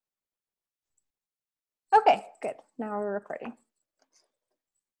Okay, good. Now we're recording.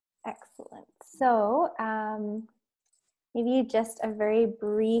 Excellent. So maybe just a very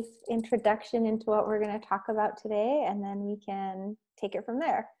brief introduction into what we're going to talk about today, and then we can take it from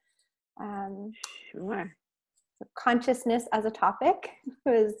there. Sure. So consciousness as a topic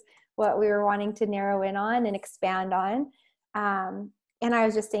was what we were wanting to narrow in on and expand on. And I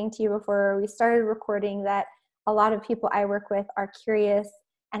was just saying to you before we started recording that a lot of people I work with are curious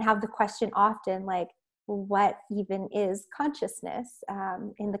and have the question often, like, what even is consciousness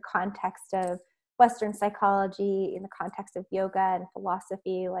in the context of Western psychology, in the context of yoga and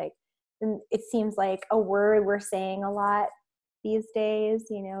philosophy? Like, it seems like a word we're saying a lot these days,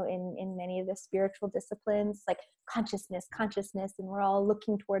 you know, in many of the spiritual disciplines, like consciousness, and we're all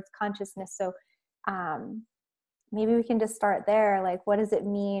looking towards consciousness. So maybe we can just start there. Like, what does it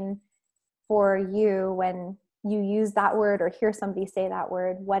mean for you when you use that word or hear somebody say that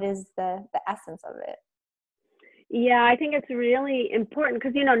word? What is the essence of it? Yeah, I think it's really important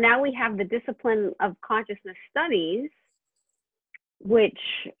because, you know, now we have the discipline of consciousness studies, which,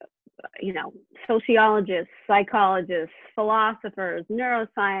 you know, sociologists, psychologists, philosophers,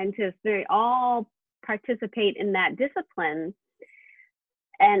 neuroscientists, they all participate in that discipline.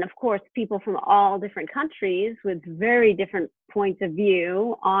 And of course, people from all different countries with very different points of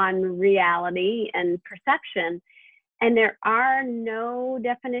view on reality and perception. And there are no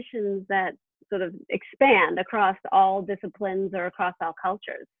definitions that sort of expand across all disciplines or across all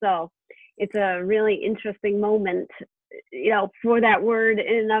cultures. So it's a really interesting moment, you know, for that word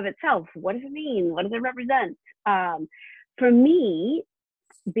in and of itself. What does it mean? What does it represent? For me,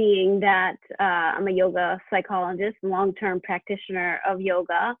 being that I'm a yoga psychologist, long-term practitioner of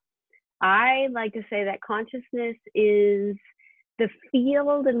yoga, I like to say that consciousness is the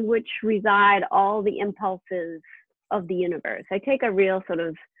field in which reside all the impulses of the universe. I take a real sort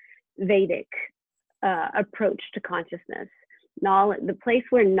of Vedic approach to consciousness. Knowledge, the place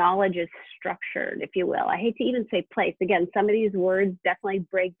where knowledge is structured, if you will. I hate to even say place. Again, some of these words definitely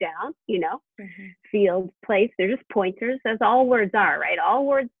break down, you know, field, place. They're just pointers, as all words are, right? All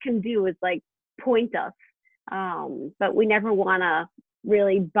words can do is like point us, but we never want to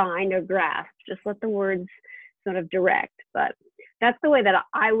really bind or grasp. Just let the words sort of direct. But that's the way that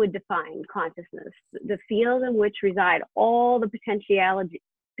I would define consciousness: the field in which reside all the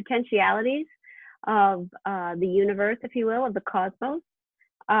potentialities of the universe, if you will, of the cosmos,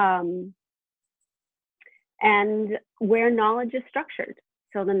 and where knowledge is structured.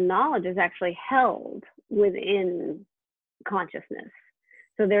 So the knowledge is actually held within consciousness.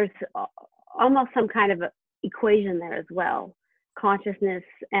 So there's almost some kind of equation there as well. Consciousness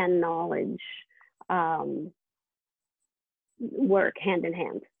and knowledge work hand in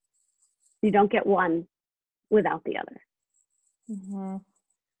hand. You don't get one without the other. Mm-hmm.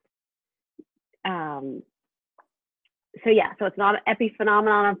 So it's not an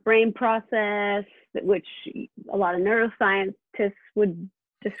epiphenomenon of brain process, which a lot of neuroscientists would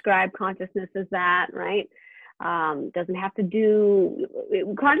describe consciousness as that, right? Doesn't have to do,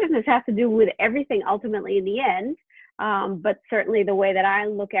 consciousness has to do with everything ultimately in the end, but certainly the way that I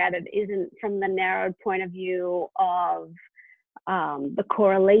look at it isn't from the narrowed point of view of the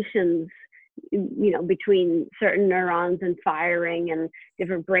correlations, you know, between certain neurons and firing and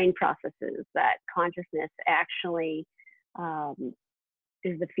different brain processes. That consciousness actually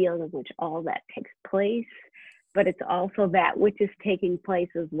is the field in which all that takes place, but it's also that which is taking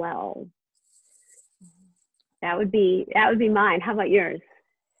place as well. That would be mine. How about yours?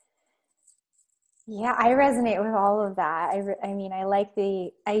 Yeah, I resonate with all of that. I mean, I like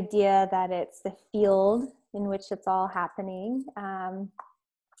the idea that it's the field in which it's all happening.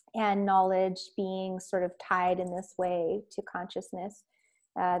 And knowledge being sort of tied in this way to consciousness,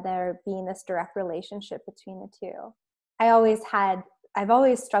 there being this direct relationship between the two. I've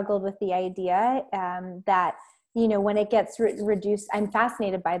always struggled with the idea that, you know, when it gets reduced, I'm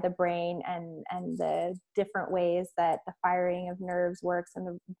fascinated by the brain and the different ways that the firing of nerves works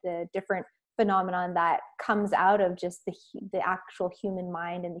and the different phenomenon that comes out of just the actual human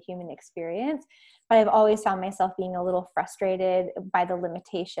mind and the human experience. But I've always found myself being a little frustrated by the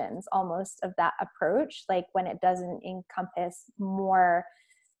limitations almost of that approach, like when it doesn't encompass more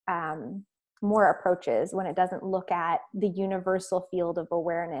approaches, when it doesn't look at the universal field of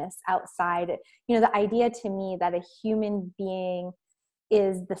awareness outside. You know, the idea to me that a human being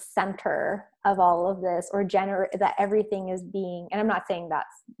is the center of all of this, or that everything is being, and I'm not saying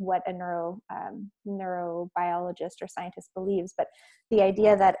that's what a neurobiologist or scientist believes, but the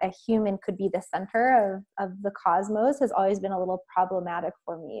idea that a human could be the center of the cosmos has always been a little problematic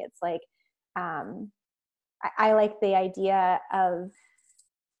for me. It's like, I like the idea of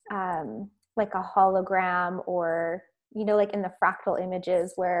like a hologram, or, you know, like in the fractal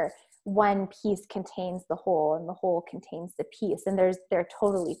images where one piece contains the whole and the whole contains the piece, and they're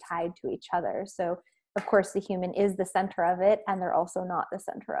totally tied to each other. So of course the human is the center of it, and they're also not the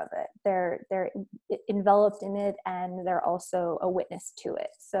center of it. They're enveloped in it, and they're also a witness to it.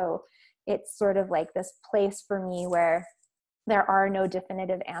 So it's sort of like this place for me where there are no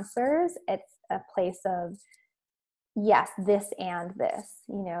definitive answers. It's a place of, yes, this and this,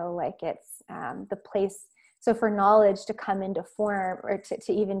 you know, like it's the place. So for knowledge to come into form, or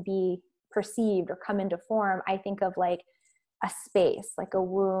to even be perceived or come into form, I think of like a space, like a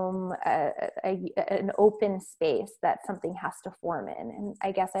womb, an open space that something has to form in. And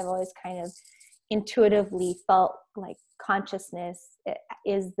I guess I've always kind of intuitively felt like consciousness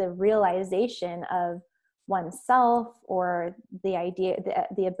is the realization of oneself, or the idea,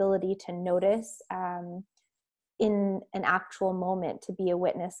 the ability to notice in an actual moment, to be a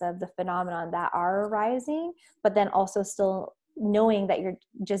witness of the phenomenon that are arising, but then also still knowing that you're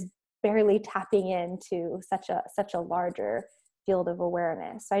just barely tapping into such a larger field of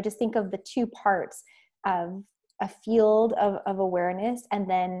awareness. So I just think of the two parts of a field of awareness, and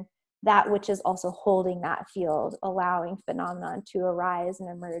then that which is also holding that field, allowing phenomenon to arise and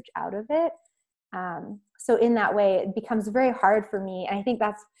emerge out of it. So in that way, it becomes very hard for me. And I think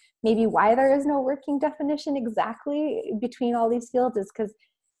that's maybe why there is no working definition exactly between all these fields, is because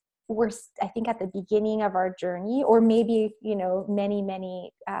we're, I think, at the beginning of our journey, or maybe, you know,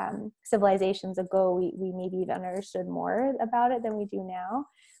 many civilizations ago, we maybe even understood more about it than we do now.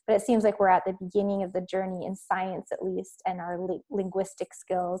 But it seems like we're at the beginning of the journey, in science at least, and our linguistic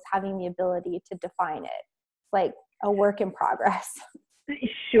skills, having the ability to define it. It's like a work in progress.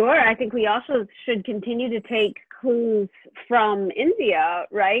 Sure. I think we also should continue to take clues from India,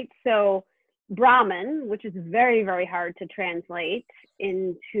 right? So Brahman, which is very, very hard to translate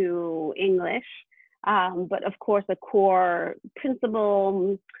into English, but of course a core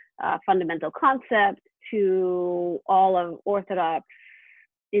principle, fundamental concept to all of Orthodox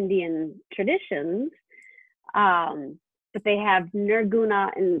Indian traditions. But they have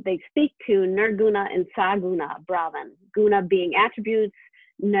nirguna, and they speak to nirguna and saguna Brahman. Guna being attributes,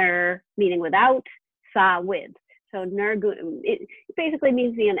 nir meaning without, sa with. So nirguna, it basically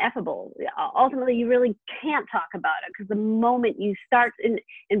means the ineffable. Ultimately, you really can't talk about it, because the moment you start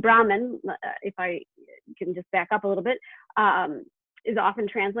in Brahman, if I can just back up a little bit, is often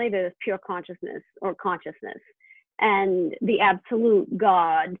translated as pure consciousness or consciousness. And the absolute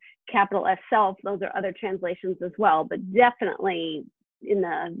God, capital S self, those are other translations as well, but definitely in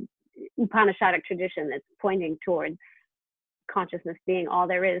the Upanishadic tradition, it's pointing towards consciousness being all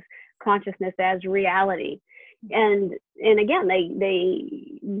there is, consciousness as reality. And again, they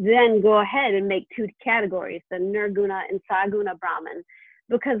then go ahead and make two categories, the nirguna and saguna Brahman,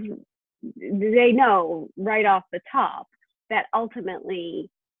 because they know right off the top that ultimately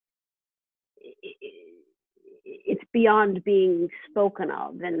it's beyond being spoken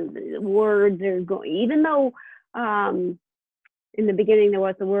of, and words are going, even though in the beginning there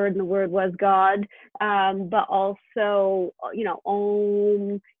was the Word, and the Word was God, but also, you know,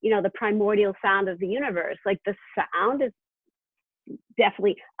 Om, you know, the primordial sound of the universe. Like the sound is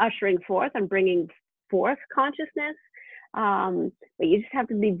definitely ushering forth and bringing forth consciousness, but you just have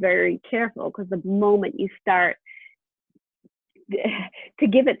to be very careful, because the moment you start to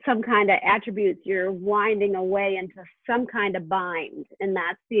give it some kind of attributes, you're winding away into some kind of bind. And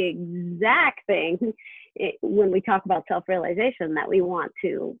that's the exact thing when we talk about self-realization that we want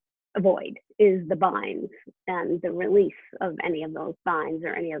to avoid, is the binds and the release of any of those binds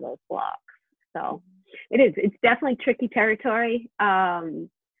or any of those blocks. So it's definitely tricky territory.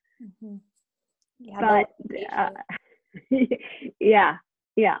 Mm-hmm. Yeah, but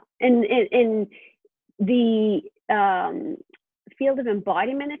yeah. And the field of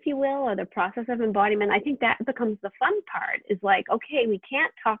embodiment, if you will, or the process of embodiment, I think that becomes the fun part, is like, okay, we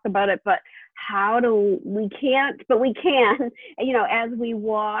can't talk about it, but we can, you know, as we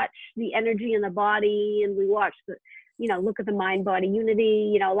watch the energy in the body, and we watch the, you know, look at the mind body unity,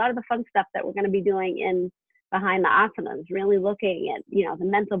 you know, a lot of the fun stuff that we're going to be doing in behind the asanas, really looking at, you know, the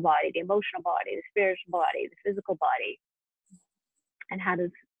mental body, the emotional body, the spiritual body, the physical body, and how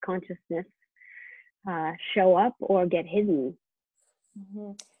does consciousness show up or get hidden.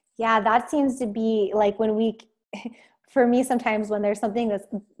 Mm-hmm. Yeah, that seems to be like for me, sometimes when there's something that's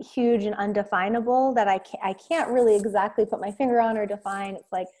huge and undefinable that I can't really exactly put my finger on or define,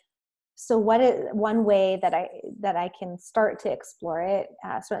 it's like, so what is one way that I can start to explore it?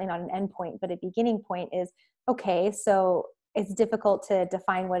 Certainly not an end point, but a beginning point is, okay, so it's difficult to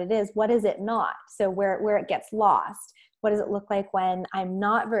define what it is. What is it not? So where it gets lost, what does it look like when I'm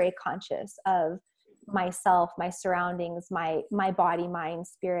not very conscious of myself, my surroundings, my body, mind,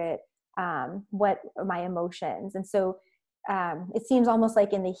 spirit, what are my emotions? And so it seems almost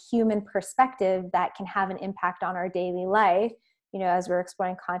like in the human perspective that can have an impact on our daily life. As we're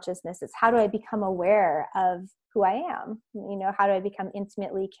exploring consciousness, it's how do I become aware of who I am? How do I become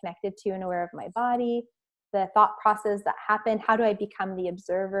intimately connected to and aware of my body, the thought process that happen? How do I become the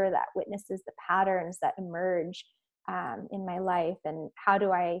observer that witnesses the patterns that emerge in my life? And how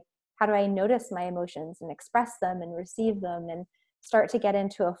do I notice my emotions and express them and receive them and start to get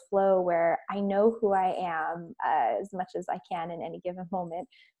into a flow where I know who I am as much as I can in any given moment.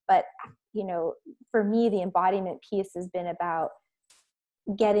 But, for me, the embodiment piece has been about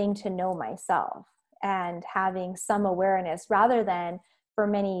getting to know myself and having some awareness, rather than, for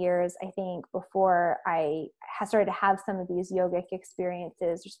many years, I think before I started to have some of these yogic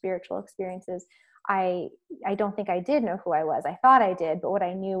experiences or spiritual experiences, I don't think I did know who I was. I thought I did, but what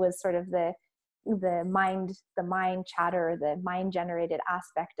I knew was sort of the mind chatter, the mind generated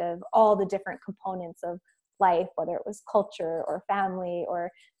aspect of all the different components of life, whether it was culture or family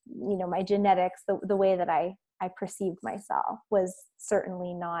or, my genetics. The way that I perceived myself was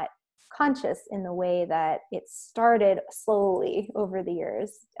certainly not conscious in the way that it started slowly over the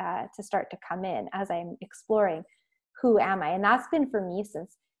years to start to come in as I'm exploring who am I. And that's been for me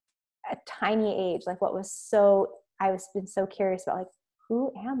since a tiny age. Like I was been so curious about, like,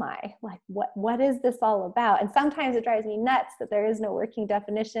 who am I? Like, what is this all about? And sometimes it drives me nuts that there is no working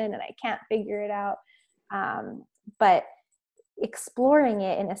definition and I can't figure it out. But exploring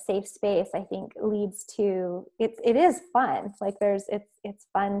it in a safe space, I think, leads to it is fun. Like it's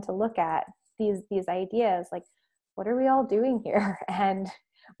fun to look at these ideas, like, what are we all doing here? And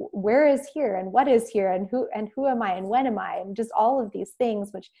where is here? And what is here? And who am I? And when am I? And just all of these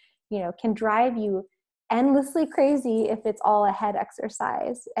things, which, can drive you endlessly crazy if it's all a head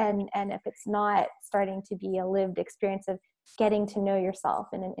exercise. And if it's not starting to be a lived experience of getting to know yourself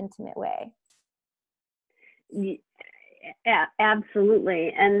in an intimate way. Yeah,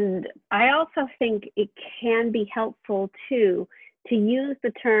 absolutely. And I also think it can be helpful to use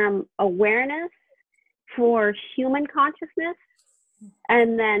the term awareness for human consciousness,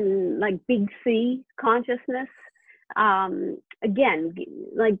 and then like big C consciousness. Again,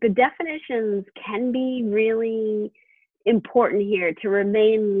 like the definitions can be really important here to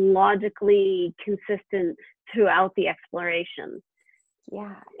remain logically consistent throughout the exploration.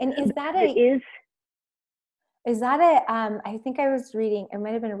 Yeah. And is that I think I was reading, it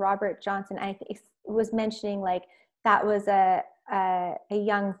might've been Robert Johnson. I think it was mentioning like that was a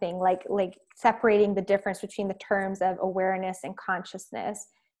young thing, like separating the difference between the terms of awareness and consciousness,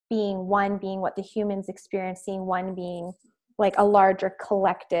 being what the humans experience, seeing one being like a larger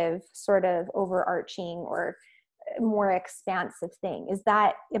collective sort of overarching or more expansive thing.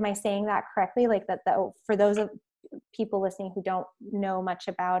 Am I saying that correctly? Like that for those of people listening who don't know much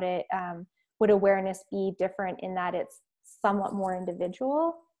about it, would awareness be different in that it's somewhat more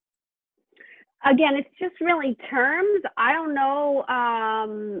individual? Again, it's just really terms. I don't know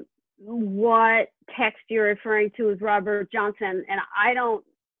what text you're referring to as Robert Johnson, and I don't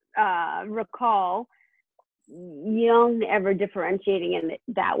recall Jung ever differentiating in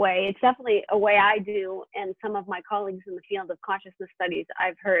that way. It's definitely a way I do, and some of my colleagues in the field of consciousness studies,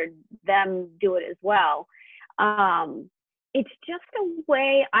 I've heard them do it as well. It's just a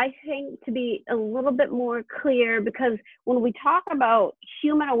way, I think, to be a little bit more clear, because when we talk about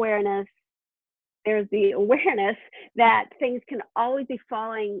human awareness, there's the awareness that things can always be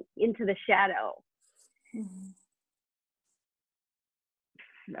falling into the shadow. Mm-hmm.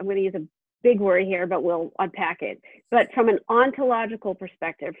 I'm going to use a big word here, but we'll unpack it. But from an ontological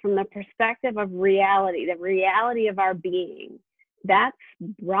perspective, from the perspective of reality, the reality of our being, that's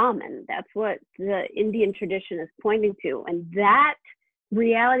Brahman. That's what the Indian tradition is pointing to. And that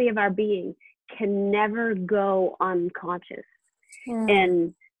reality of our being can never go unconscious.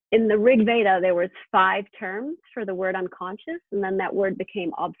 And in the Rig Veda, there was 5 terms for the word unconscious, and then that word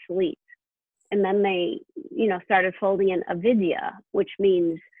became obsolete. And then they, started folding in avidya, which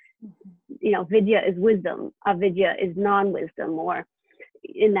means, vidya is wisdom, avidya is non-wisdom, or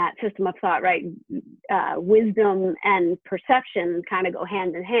in that system of thought, right? Wisdom and perception kind of go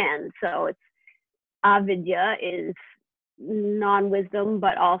hand in hand. So it's avidya is non-wisdom,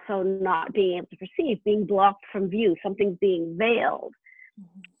 but also not being able to perceive, being blocked from view, something's being veiled.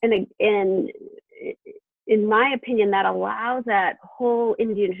 And in my opinion, that allows that whole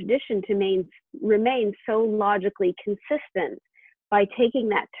Indian tradition to remain so logically consistent by taking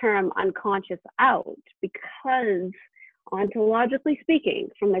that term unconscious out, because ontologically speaking,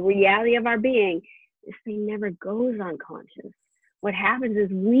 from the reality of our being, this thing never goes unconscious. What happens is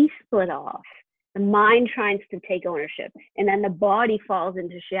we split off. The mind tries to take ownership, and then the body falls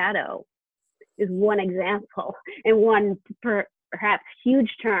into shadow, is one example, and one perhaps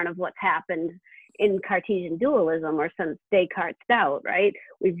huge turn of what's happened in Cartesian dualism, or since Descartes' doubt, right?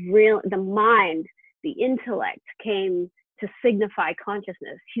 The mind, the intellect came to signify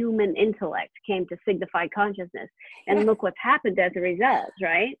consciousness. Human intellect came to signify consciousness. And look what's happened as a result,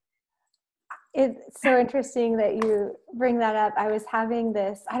 right? It's so interesting that you bring that up. I was having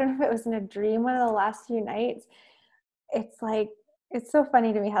this, I don't know if it was in a dream one of the last few nights. It's like, it's so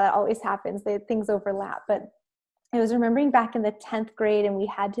funny to me how that always happens, that things overlap. But I was remembering back in the 10th grade, and we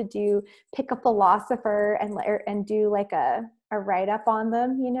had to pick a philosopher and do like a write-up on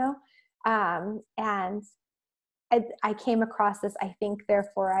them, you know? And I came across this, I think,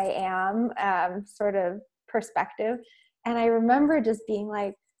 therefore I am, sort of perspective. And I remember just being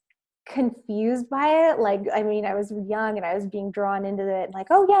like, confused by it. Like, I mean, I was young and I was being drawn into it, like,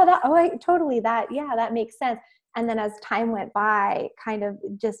 oh yeah, that makes sense. And then as time went by, kind of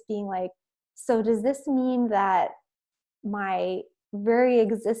just being like, so does this mean that my very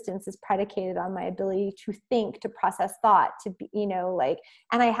existence is predicated on my ability to think, to process thought, to be, you know, like,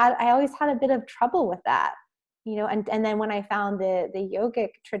 and I always had a bit of trouble with that, you know, and then when I found the yogic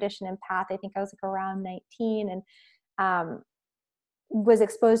tradition and path, I think I was like around 19, and was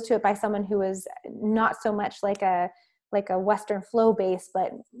exposed to it by someone who was not so much like a Western flow base,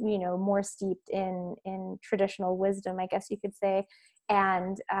 but, you know, more steeped in traditional wisdom, I guess you could say.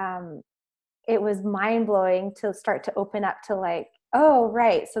 And it was mind blowing to start to open up to like, oh,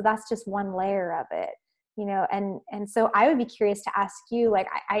 right. So that's just one layer of it, you know? And so I would be curious to ask you, like,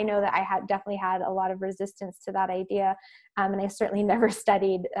 I know that I had definitely had a lot of resistance to that idea. And I certainly never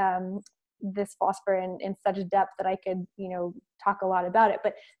studied this philosopher in such depth that I could, you know, talk a lot about it.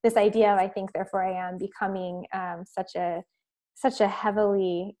 But this idea of, I think, therefore I am, becoming such a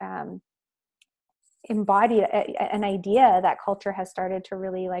heavily embodied an idea that culture has started to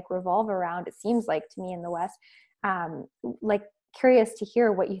really like revolve around, it seems like to me, in the West. Like, curious to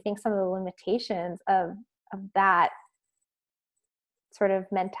hear what you think some of the limitations of that sort of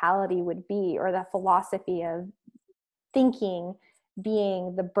mentality would be, or the philosophy of thinking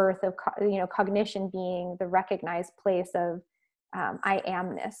being the birth of, you know, cognition being the recognized place of I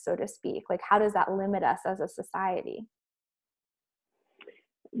amness, so to speak. Like, how does that limit us as a society?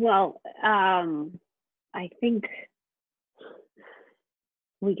 Well, I think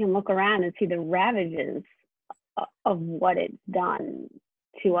we can look around and see the ravages of what it's done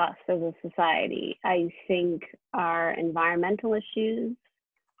to us as a society. I think our environmental issues,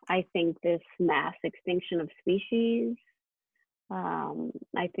 I think this mass extinction of species,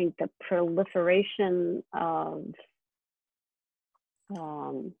 I think the proliferation of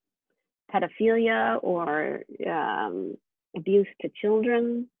pedophilia or abuse to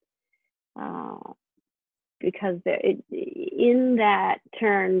children, because in that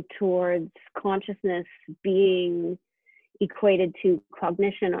turn towards consciousness being equated to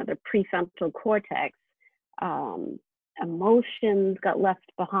cognition or the prefrontal cortex, emotions got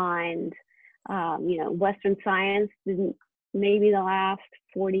left behind. You know, Western science didn't, maybe the last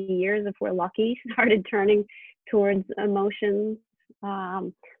 40 years, if we're lucky, started turning towards emotions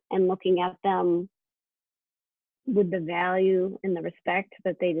and looking at them with the value and the respect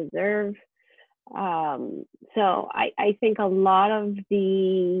that they deserve. So I think a lot of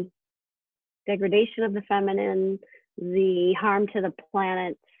the degradation of the feminine, the harm to the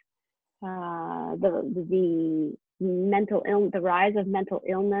planet, the mental illness, the rise of mental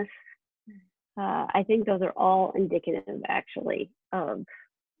illness, I think those are all indicative, actually, of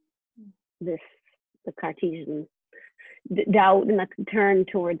the Cartesian doubt and the turn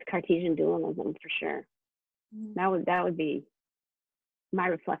towards Cartesian dualism, for sure. That would be my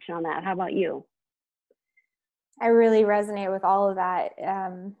reflection on that. How about you? I really resonate with all of that.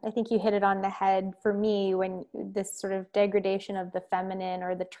 I think you hit it on the head for me, when this sort of degradation of the feminine,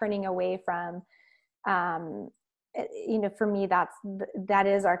 or the turning away from, you know, for me, that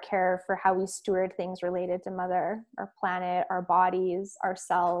is our care for how we steward things related to mother, our planet, our bodies,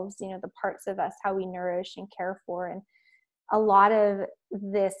 ourselves, you know, the parts of us, how we nourish and care for. And a lot of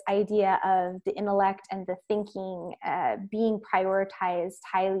this idea of the intellect and the thinking being prioritized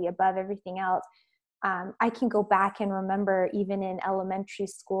highly above everything else. I can go back and remember, even in elementary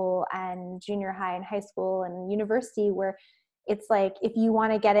school and junior high and high school and university, where it's like, if you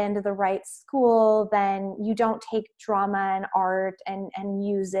want to get into the right school, then you don't take drama and art and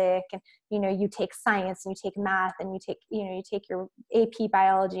music, and, you know, you take science and you take math and you take your AP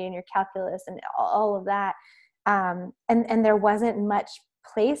biology and your calculus and all of that. And there wasn't much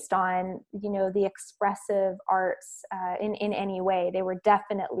placed on, the expressive arts in any way. They were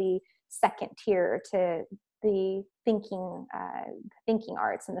definitely second tier to the thinking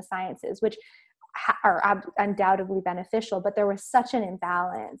arts and the sciences, which are undoubtedly beneficial, but there was such an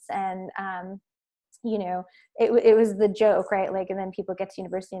imbalance. And it was the joke, right? Like, and then people get to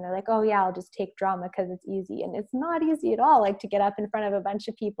university and they're like, oh yeah, I'll just take drama because it's easy. And it's not easy at all, like to get up in front of a bunch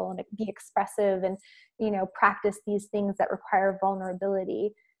of people and be expressive and, practice these things that require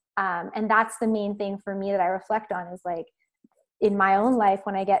vulnerability. And that's the main thing for me that I reflect on, is like, in my own life,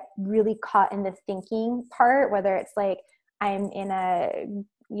 when I get really caught in the thinking part, whether it's like I'm in a,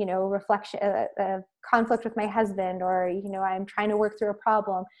 reflection, a conflict with my husband, or, I'm trying to work through a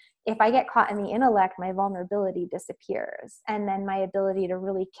problem. If I get caught in the intellect, my vulnerability disappears. And then my ability to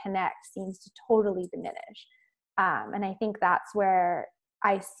really connect seems to totally diminish. And I think that's where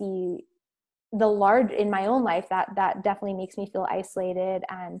I see in my own life, that definitely makes me feel isolated.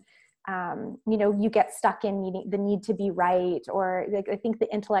 And, you get stuck in the need to be right, or like, I think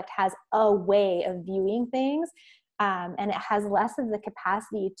the intellect has a way of viewing things. And it has less of the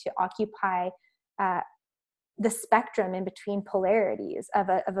capacity to occupy the spectrum in between polarities of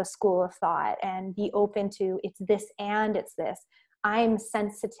a school of thought, and be open to, it's this and it's this. I'm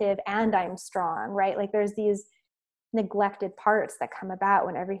sensitive and I'm strong, right? Like, there's these neglected parts that come about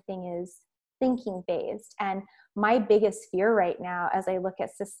when everything is thinking based. And my biggest fear right now, as I look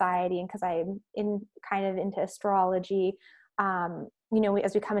at society, and because I'm into astrology,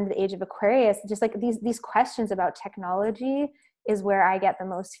 as we come into the age of Aquarius, just like these questions about technology is where I get the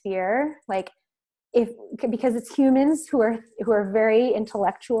most fear. Like, because it's humans who are very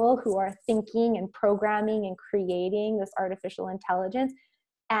intellectual, who are thinking and programming and creating this artificial intelligence.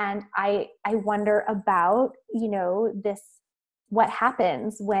 And I wonder about, what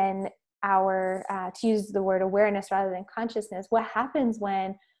happens when our, to use the word awareness rather than consciousness, what happens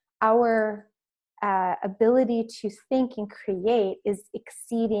when our ability to think and create is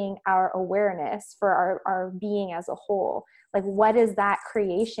exceeding our awareness for our being as a whole. Like, what is that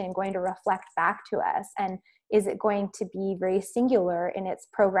creation going to reflect back to us? And is it going to be very singular in its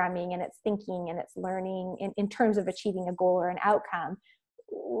programming and its thinking and its learning in terms of achieving a goal or an outcome,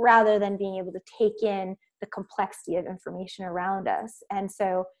 rather than being able to take in the complexity of information around us? And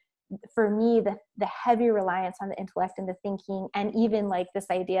so for me, the heavy reliance on the intellect and the thinking, and even like this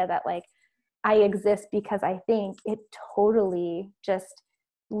idea that like I exist because I think, it totally just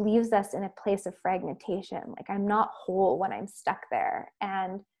leaves us in a place of fragmentation. Like, I'm not whole when I'm stuck there.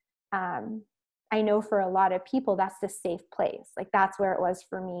 And I know for a lot of people, that's the safe place. Like, that's where it was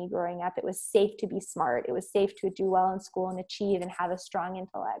for me growing up. It was safe to be smart. It was safe to do well in school and achieve and have a strong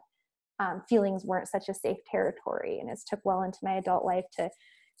intellect. Feelings weren't such a safe territory. And it's took well into my adult life to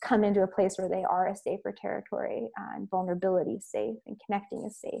come into a place where they are a safer territory, and vulnerability is safe and connecting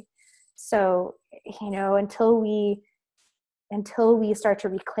is safe. So, until we start to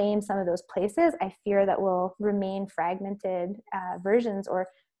reclaim some of those places, I fear that we'll remain fragmented versions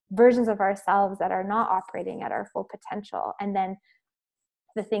of ourselves that are not operating at our full potential. And then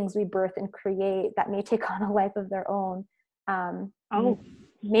the things we birth and create that may take on a life of their own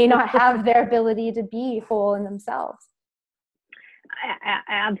may not have their ability to be whole in themselves.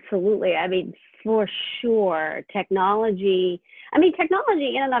 Absolutely. I mean, for sure, technology in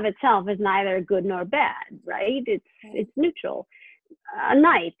and of itself is neither good nor bad, right? It's neutral. A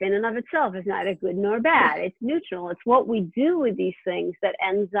knife in and of itself is neither good nor bad. It's neutral. It's what we do with these things that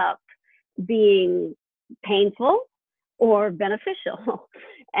ends up being painful or beneficial.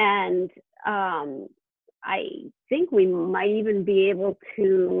 And I think we might even be able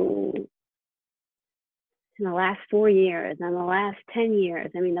to, in the last 4 years and the last 10 years,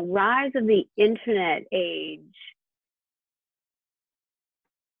 I mean, the rise of the internet age,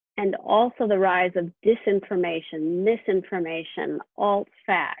 and also the rise of disinformation, misinformation, alt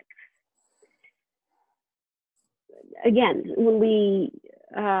facts. Again, when we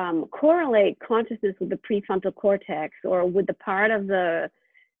correlate consciousness with the prefrontal cortex, or with the part of the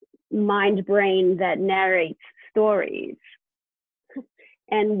mind brain that narrates stories,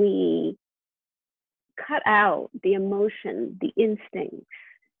 and we cut out the emotion, the instincts,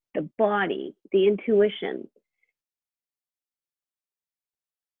 the body, the intuition.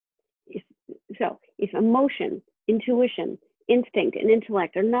 If emotion, intuition, instinct, and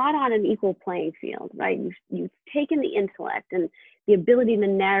intellect are not on an equal playing field, right? You've taken the intellect and the ability to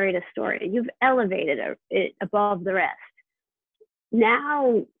narrate a story, and you've elevated it above the rest.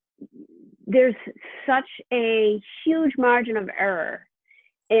 Now, there's such a huge margin of error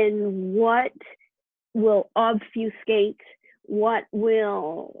in what will obfuscate what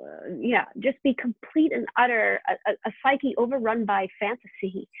will, just be complete and utter, a psyche overrun by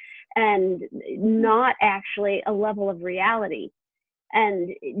fantasy and not actually a level of reality. And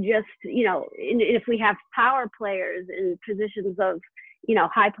just, if we have power players in positions of,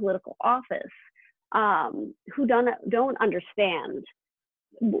 high political office, who don't understand,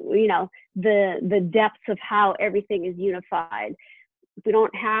 the depths of how everything is unified. If we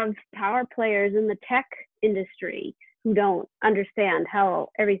don't have power players in the tech industry who don't understand how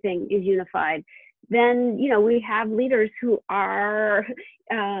everything is unified, then, we have leaders who are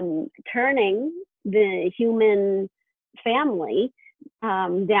turning the human family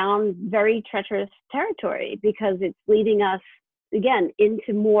down very treacherous territory, because it's leading us, again,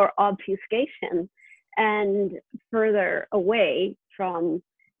 into more obfuscation and further away from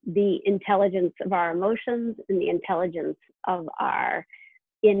the intelligence of our emotions and the intelligence of our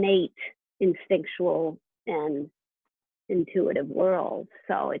innate, instinctual, and intuitive world.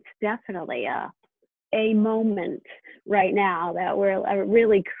 So it's definitely a moment right now that we're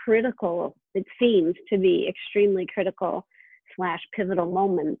really critical. It seems to be extremely critical / pivotal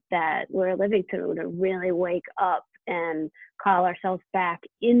moment that we're living through, to really wake up and call ourselves back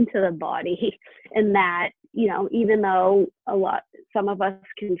into the body. And that, even though some of us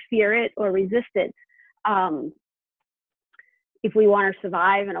can fear it or resist it, if we want to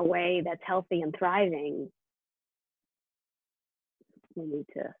survive in a way that's healthy and thriving, we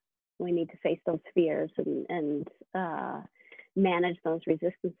need to face those fears and manage those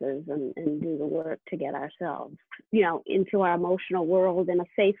resistances and do the work to get ourselves, into our emotional world in a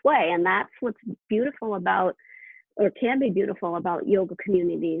safe way. And that's what's beautiful about, or can be beautiful about, yoga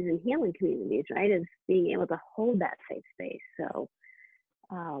communities and healing communities, right? Is being able to hold that safe space. So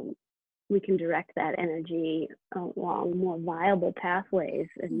we can direct that energy along more viable pathways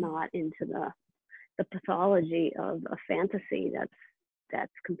and not into the pathology of a fantasy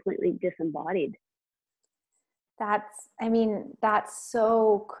that's completely disembodied. That's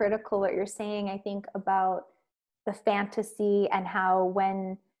so critical what you're saying, I think, about the fantasy and how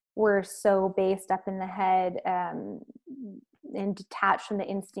when we're so based up in the head and detached from the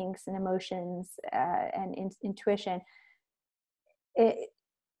instincts and emotions and intuition,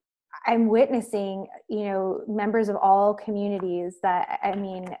 I'm witnessing, members of all communities that,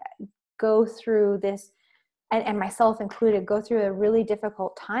 go through this, and myself included, go through a really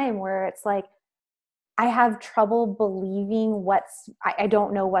difficult time where it's like, I have trouble believing I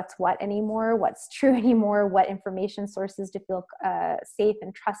don't know what's what anymore, what's true anymore, what information sources to feel safe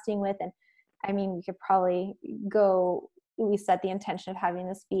and trusting with. And we could probably we set the intention of having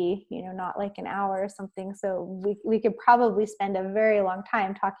this be, not like an hour or something. So we could probably spend a very long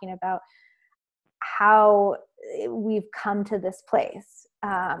time talking about how we've come to this place.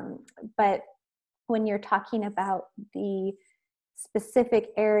 But when you're talking about the specific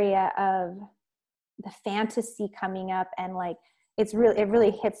area of the fantasy coming up, and it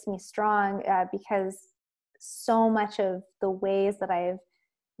really hits me strong because so much of the ways that I've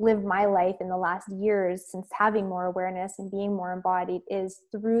lived my life in the last years since having more awareness and being more embodied is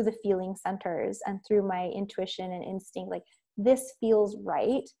through the feeling centers and through my intuition and instinct. Like, this feels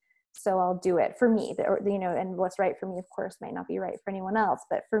right, so I'll do it for me. And what's right for me, of course, might not be right for anyone else,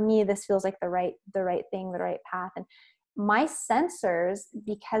 but for me, this feels like the right thing, the right path. And my sensors,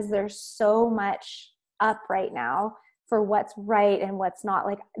 because there's so much up right now for what's right and what's not,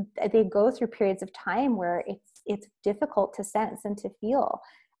 like, they go through periods of time where it's difficult to sense and to feel.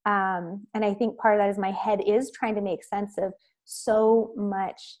 And I think part of that is my head is trying to make sense of so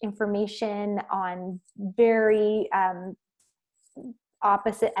much information on very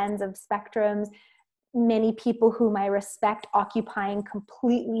opposite ends of spectrums. Many people whom I respect occupying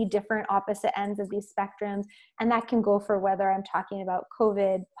completely different opposite ends of these spectrums. And that can go for whether I'm talking about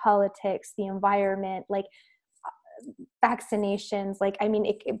COVID, politics, the environment, like vaccinations,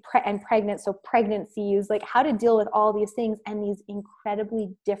 and pregnancies, like how to deal with all these things and these incredibly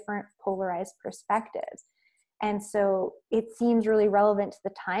different polarized perspectives. And so it seems really relevant to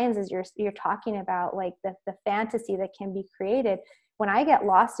the times as you're talking about, like the fantasy that can be created. When I get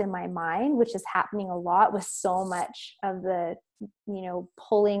lost in my mind, which is happening a lot with so much of the,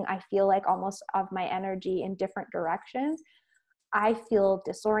 pulling, I feel like almost of my energy in different directions, I feel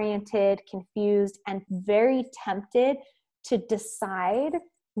disoriented, confused, and very tempted to decide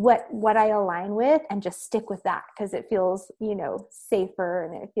what I align with and just stick with that because it feels, safer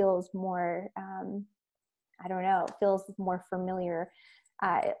and it feels more, it feels more familiar.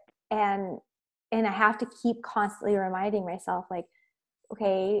 And I have to keep constantly reminding myself, like,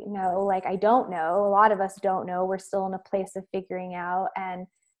 okay, no, like, I don't know. A lot of us don't know. We're still in a place of figuring out. And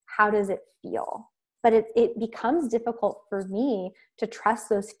how does it feel? but it becomes difficult for me to trust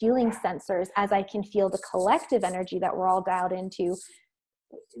those feeling sensors as I can feel the collective energy that we're all dialed into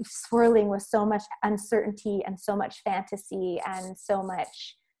swirling with so much uncertainty and so much fantasy and so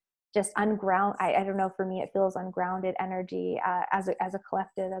much just unground. I don't know, for me, it feels ungrounded energy as a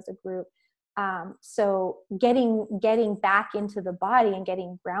collective, as a group. So getting back into the body and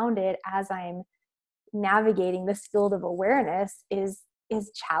getting grounded as I'm navigating this field of awareness is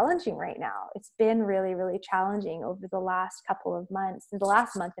challenging right now. It's been really, really challenging over the last couple of months, the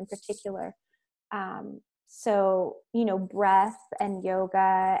last month in particular. So, breath and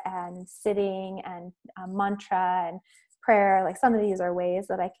yoga and sitting and mantra and prayer, like some of these are ways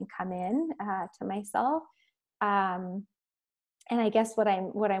that I can come in to myself. And I guess what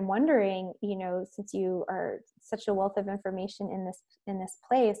I'm wondering, since you are such a wealth of information in this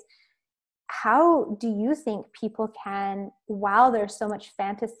place, how do you think people can, while there's so much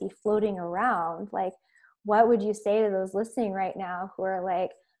fantasy floating around, like, what would you say to those listening right now who are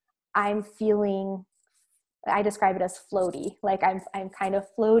like, I'm feeling, I describe it as floaty, like I'm kind of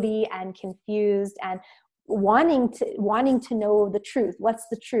floaty and confused and wanting to know the truth. What's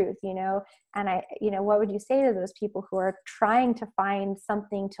the truth, And what would you say to those people who are trying to find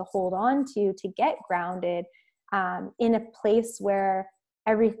something to hold on to get grounded in a place where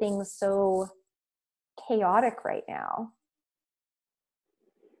everything's so chaotic right now?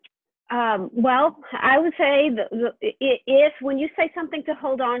 Well, I would say if when you say something to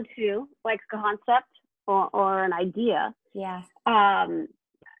hold on to, like a concept or an idea, yeah,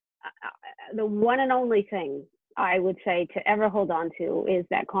 the one and only thing I would say to ever hold on to is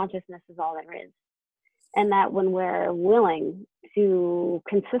that consciousness is all there is. And that when we're willing to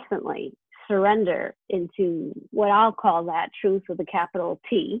consistently surrender into what I'll call that truth with a capital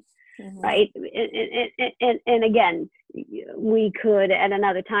T, right? And again, we could at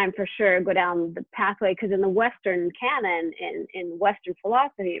another time for sure go down the pathway, because in the Western canon, in Western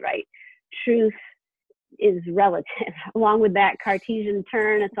philosophy, right, truth is relative. Along with that Cartesian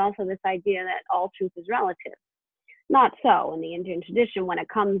turn, it's also this idea that all truth is relative. Not so in the Indian tradition. When it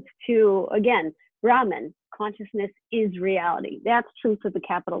comes to, again, Brahman, consciousness is reality. That's truth with a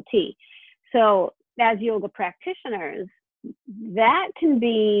capital T. So as yoga practitioners, that can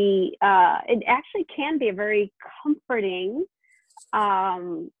be, it actually can be a very comforting,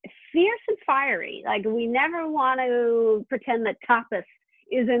 fierce and fiery. Like, we never want to pretend that tapas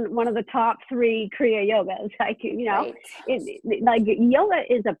isn't one of the top 3 Kriya yogas. Like, right. Like, yoga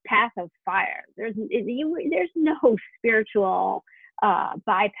is a path of fire. There's no spiritual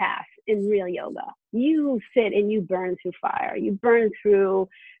bypass in real yoga. You sit and you burn through fire. You burn through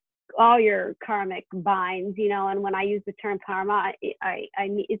all your karmic binds, and when I use the term karma, I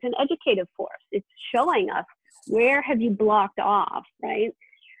mean, it's an educative force. It's showing us where have you blocked off, right?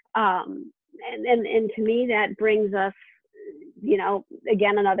 And to me, that brings us,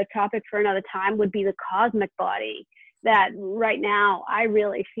 again, another topic for another time would be the cosmic body. That right now, I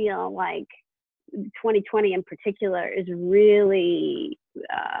really feel like 2020 in particular is really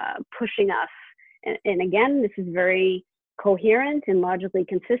pushing us. And again, this is very coherent and logically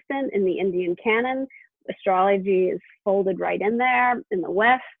consistent in the Indian canon. Astrology is folded right in there. In the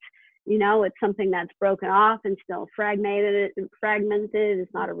West, it's something that's broken off and still fragmented.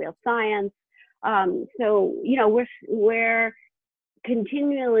 It's not a real science. So, we're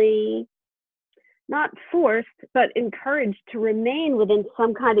continually not forced, but encouraged to remain within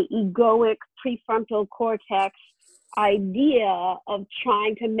some kind of egoic prefrontal cortex idea of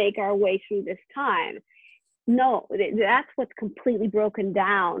trying to make our way through this time. No, that's what's completely broken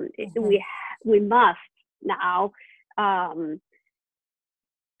down. We must now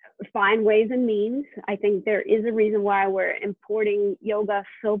find ways and means. I think there is a reason why we're importing yoga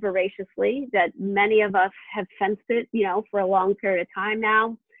so voraciously, that many of us have sensed it, for a long period of time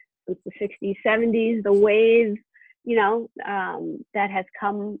now, since the 60s, 70s, the wave, that has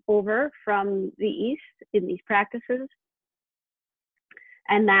come over from the East in these practices.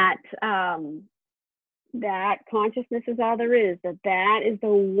 And that consciousness is all there is, that is the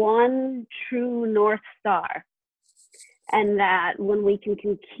one true North Star. And that when we can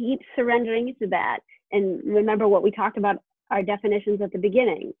keep surrendering to that, and remember what we talked about, our definitions at the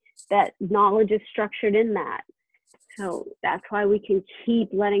beginning, that knowledge is structured in that. So that's why we can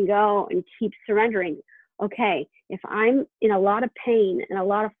keep letting go and keep surrendering. Okay, if I'm in a lot of pain and a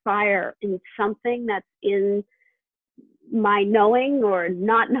lot of fire in something that's in my knowing or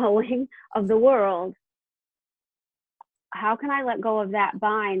not knowing of the world, how can I let go of that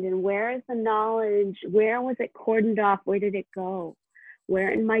bind? And where is the knowledge? Where was it cordoned off? Where did it go? Where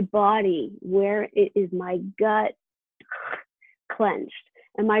in my body? Where is my gut clenched?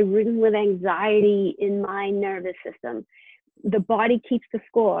 Am I ridden with anxiety in my nervous system? The body keeps the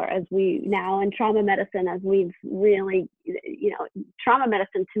score, as we now in trauma medicine, as we've really, trauma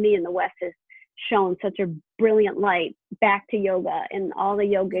medicine to me in the West has shown such a brilliant light back to yoga and all the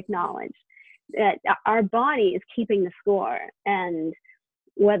yogic knowledge that our body is keeping the score. And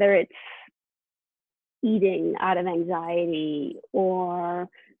whether it's eating out of anxiety or,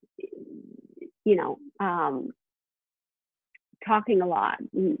 talking a lot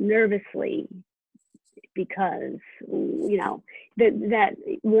nervously, because that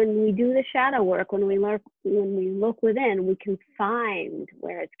when we do the shadow work, when we look within, we can find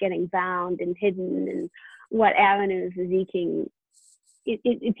where it's getting bound and hidden and what avenues is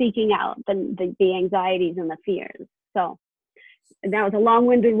it's eking out the anxieties and the fears. So that was a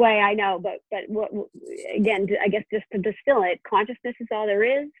long-winded way, I know, but again, I guess just to distill it, consciousness is all there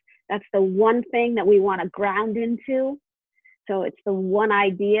is. That's the one thing that we want to ground into. So it's the one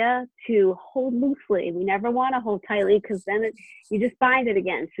idea to hold loosely. We never want to hold tightly, because then you just bind it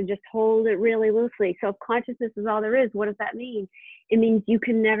again. So just hold it really loosely. So if consciousness is all there is, what does that mean? It means you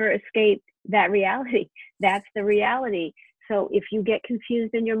can never escape that reality. That's the reality. So if you get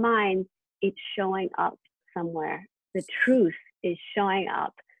confused in your mind, it's showing up somewhere. The truth is showing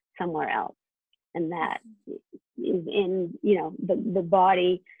up somewhere else. And that is in, the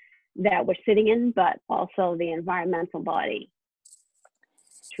body that we're sitting in, but also the environmental body.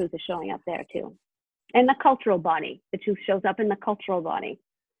 Truth is showing up there too. And the cultural body. The truth shows up in the cultural body.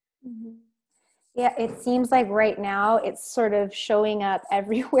 Mm-hmm. Yeah, it seems like right now it's sort of showing up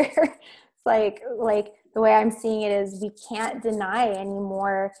everywhere. It's like the way I'm seeing it is we can't deny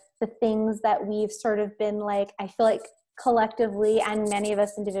anymore the things that we've sort of been like, I feel like collectively and many of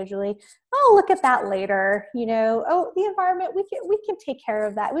us individually, oh, look at that later, oh, the environment, we can take care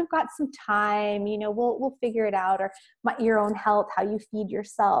of that. We've got some time, we'll figure it out. Or your own health, how you feed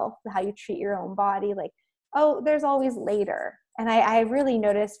yourself, how you treat your own body, like, oh, there's always later. And I really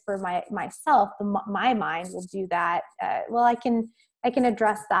noticed for myself, my mind will do that. Well, I can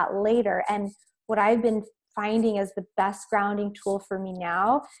address that later. And what I've been finding as the best grounding tool for me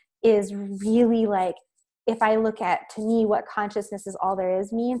now is really like, if I look at, to me, what consciousness is all there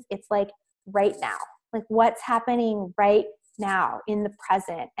is means, it's like right now, like what's happening right now in the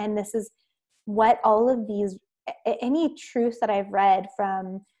present. And this is what all of these, any truth that I've read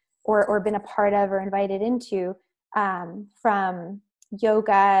from or been a part of or invited into, from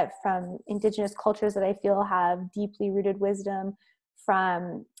yoga, from indigenous cultures that I feel have deeply rooted wisdom,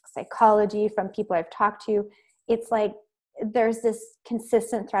 from psychology, from people I've talked to, it's like there's this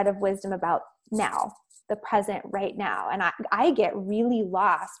consistent thread of wisdom about now, the present right now. And I get really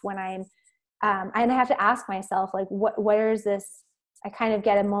lost when and I have to ask myself, like, where is this? I kind of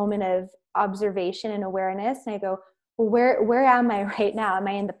get a moment of observation and awareness. And I go, well, where am I right now? Am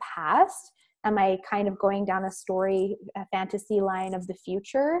I in the past? Am I kind of going down a fantasy line of the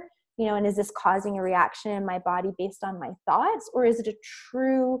future? And is this causing a reaction in my body based on my thoughts? Or is it a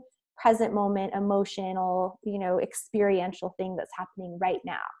true present moment, emotional, experiential thing that's happening right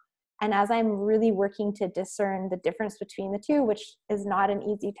now? And as I'm really working to discern the difference between the two, which is not an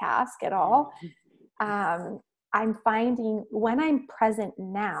easy task at all, I'm finding when I'm present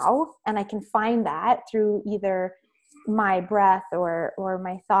now, and I can find that through either my breath or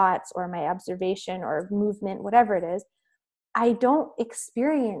my thoughts or my observation or movement, whatever it is, I don't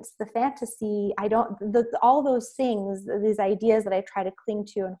experience the fantasy. All those things, these ideas that I try to cling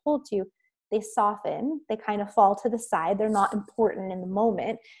to and hold to, they soften, they kind of fall to the side. They're not important in the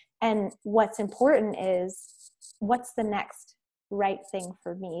moment. And what's important is what's the next right thing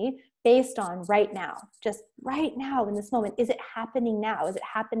for me based on right now, just right now in this moment. Is it happening now? Is it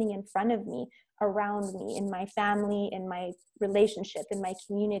happening in front of me, around me, in my family, in my relationship, in my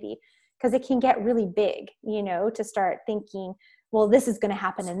community? Because it can get really big, to start thinking, well, this is going to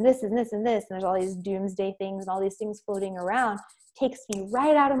happen and this and this and this. And there's all these doomsday things and all these things floating around. Takes me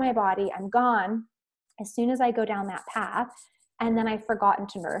right out of my body. I'm gone as soon as I go down that path. And then I've forgotten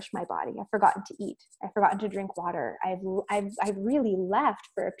to nourish my body. I've forgotten to eat. I've forgotten to drink water. I've really left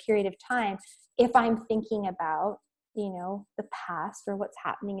for a period of time if I'm thinking about, the past or what's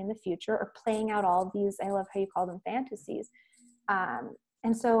happening in the future or playing out all these, I love how you call them fantasies.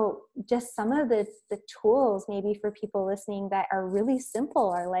 And so just some of the tools maybe for people listening that are really simple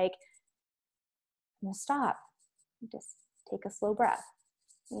are like, I'm going to stop, just take a slow breath,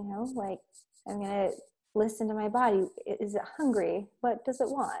 like I'm going to listen to my body. Is it hungry? What does it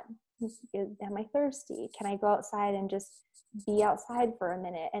want? Am I thirsty? Can I go outside and just be outside for a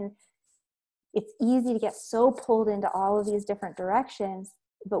minute? And it's easy to get so pulled into all of these different directions.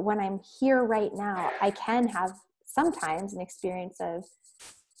 But when I'm here right now, I can have sometimes an experience of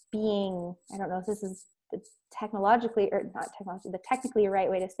being, I don't know if this is the technologically or not technologically, the technically right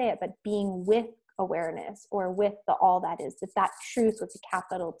way to say it, but being with awareness or with the all that is, that truth with a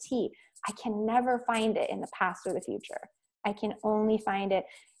capital T. I can never find it in the past or the future. I can only find it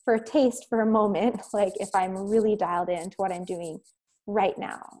for a taste for a moment, like if I'm really dialed into what I'm doing right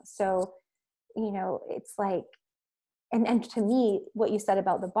now. So, it's like, and to me, what you said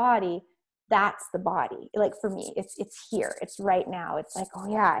about the body, that's the body. Like for me, it's here, it's right now. It's like, oh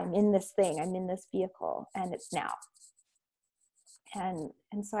yeah, I'm in this thing, I'm in this vehicle, and it's now.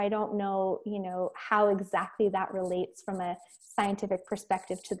 And so I don't know, how exactly that relates from a scientific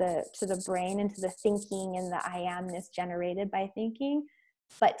perspective to the brain and to the thinking and the I amness generated by thinking.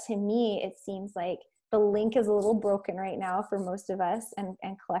 But to me, it seems like the link is a little broken right now for most of us and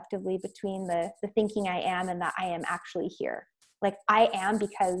collectively between the thinking I am and that I am actually here. Like I am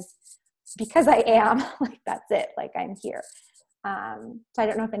because I am, like that's it, like I'm here. So I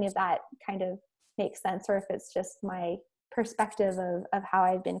don't know if any of that kind of makes sense or if it's just my perspective of how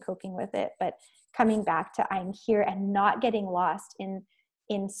I've been coping with it, but coming back to I'm here and not getting lost in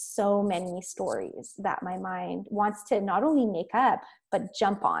so many stories that my mind wants to not only make up, but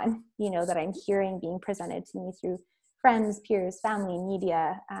jump on, that I'm hearing being presented to me through friends, peers, family,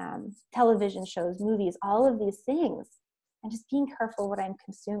 media, television shows, movies, all of these things. And just being careful what I'm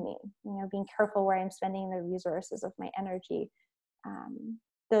consuming, being careful where I'm spending the resources of my energy.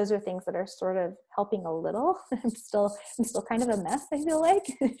 Those are things that are sort of helping a little. I'm still kind of a mess, I feel like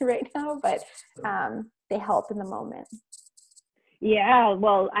right now, but they help in the moment. Yeah,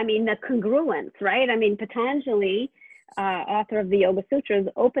 well, I mean, the congruence, right? I mean, Patanjali, author of the Yoga Sutras,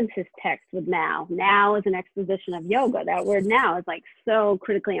 opens his text with now. Now is an exposition of yoga. That word now is like so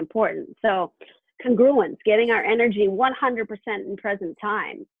critically important. So congruence, getting our energy 100% in present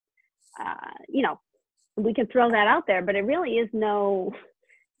time. We can throw that out there, but it really is no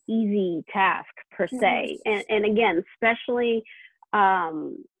easy task per se. And again, especially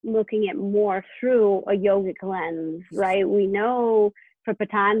looking at more through a yogic lens, right? We know for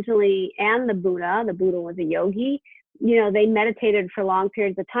Patanjali and the Buddha was a yogi, they meditated for long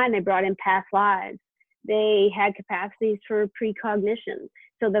periods of time. They brought in past lives. They had capacities for precognition.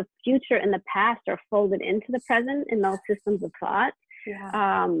 So the future and the past are folded into the present in those systems of thought.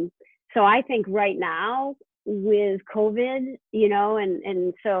 Yeah. So I think right now with COVID,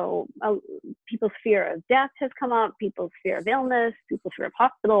 and so people's fear of death has come up, people's fear of illness, people's fear of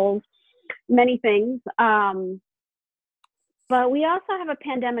hospitals, many things. But we also have a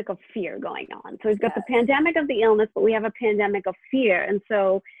pandemic of fear going on. So we've got the pandemic of the illness, but we have a pandemic of fear. And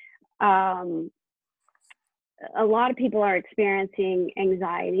so a lot of people are experiencing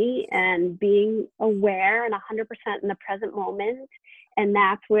anxiety and being aware and 100% in the present moment. And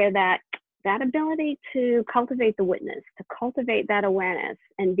that's where that ability to cultivate the witness, to cultivate that awareness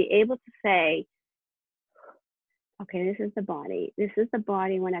and be able to say, okay, this is the body. This is the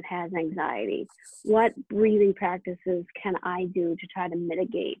body when it has anxiety. What breathing practices can I do to try to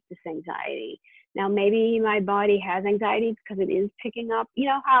mitigate this anxiety? Now, maybe my body has anxiety because it is picking up,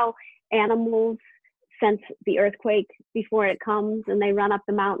 how animals sense the earthquake before it comes and they run up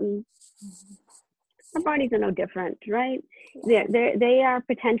the mountain. Our bodies are no different, right? They are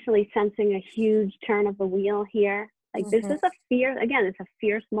potentially sensing a huge turn of the wheel here. Like this is a fear, again, it's a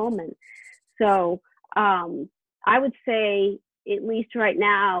fierce moment. So I would say, at least right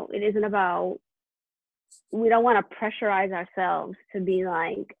now, it isn't about, we don't want to pressurize ourselves to be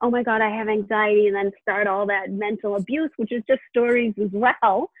like, oh my God, I have anxiety, and then start all that mental abuse, which is just stories as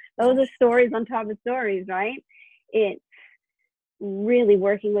well. Those are stories on top of stories, right? It's really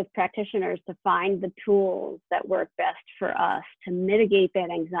working with practitioners to find the tools that work best for us to mitigate that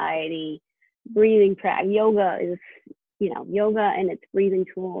anxiety. Breathing practice, yoga is, yoga and its breathing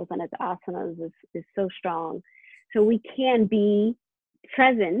tools and its asanas is so strong. So we can be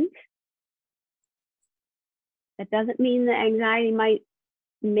present. That doesn't mean the anxiety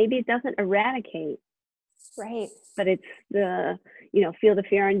maybe it doesn't eradicate. Right. But it's feel the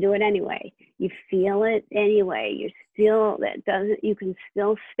fear and do it anyway. You feel it anyway. You can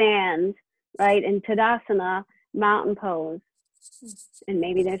still stand, right, in Tadasana, mountain pose. And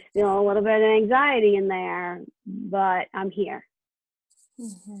maybe there's still a little bit of anxiety in there, but I'm here.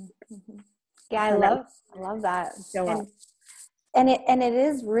 Yeah, I love that. And it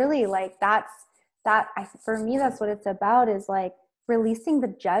is really like for me, that's what it's about, is like releasing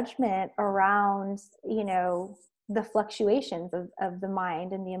the judgment around, the fluctuations of the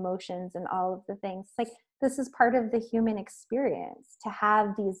mind and the emotions and all of the things. Like this is part of the human experience, to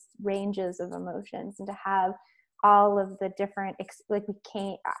have these ranges of emotions and to have all of the different, like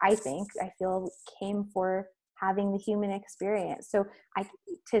I feel came for having the human experience. So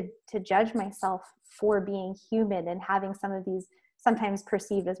to judge myself for being human and having some of these sometimes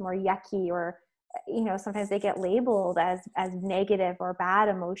perceived as more yucky, or sometimes they get labeled as negative or bad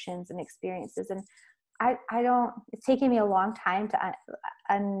emotions and experiences. And I don't, it's taken me a long time to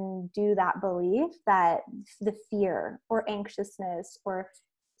undo that belief that the fear or anxiousness or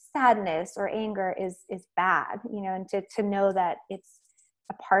sadness or anger is bad, and to know that it's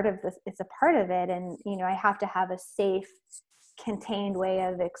a part of this, it's a part of it. And, I have to have a safe, contained way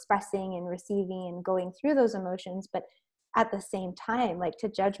of expressing and receiving and going through those emotions. But at the same time, like, to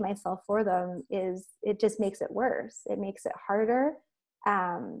judge myself for them it just makes it worse. It makes it harder.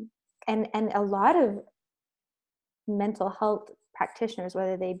 And a lot of mental health practitioners,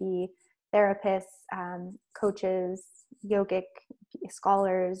 whether they be therapists, coaches, yogic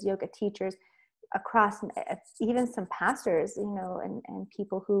scholars, yoga teachers, across, even some pastors, and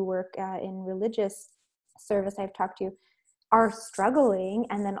people who work in religious service I've talked to, are struggling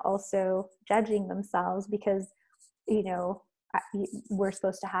and then also judging themselves because, we're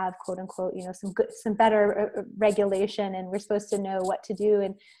supposed to have, quote unquote, some better regulation, and we're supposed to know what to do.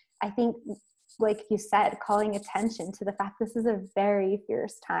 And I think, like you said, calling attention to the fact this is a very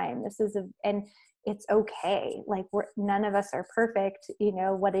fierce time. And it's okay. Like, none of us are perfect.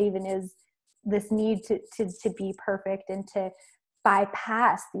 What even is this need to be perfect and to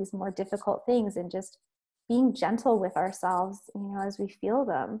bypass these more difficult things, and just being gentle with ourselves, as we feel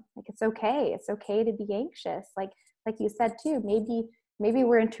them. Like, it's okay. It's okay to be anxious. Like you said too, maybe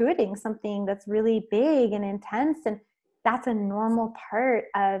we're intuiting something that's really big and intense, and that's a normal part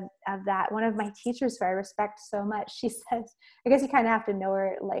of that. One of my teachers, who I respect so much, she says, I guess you kind of have to know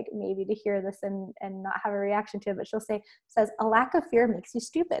her, like, maybe to hear this and not have a reaction to it, but says, a lack of fear makes you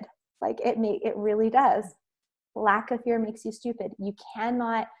stupid. Like, it really does. Lack of fear makes you stupid. You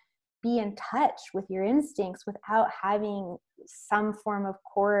cannot be in touch with your instincts without having some form of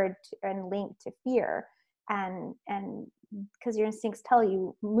cord and link to fear. And because your instincts tell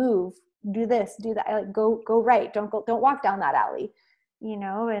you, move, do this, do that, like, go right, don't walk down that alley,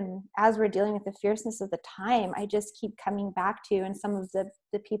 and as we're dealing with the fierceness of the time, I just keep coming back to, and some of the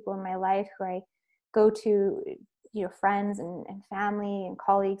people in my life who I go to, friends and family and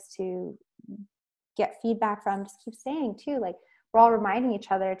colleagues, to get feedback from, just keep saying too, like, we're all reminding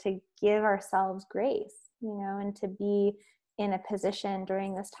each other to give ourselves grace, and to be in a position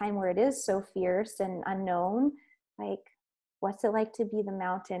during this time where it is so fierce and unknown. Like, what's it like to be the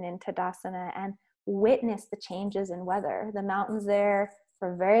mountain in Tadasana and witness the changes in weather? The mountain's there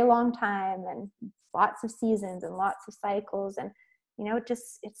for a very long time, and lots of seasons and lots of cycles, and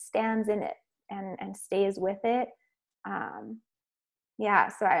it stands in it and stays with it.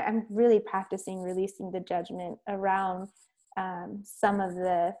 So I'm really practicing releasing the judgment around some of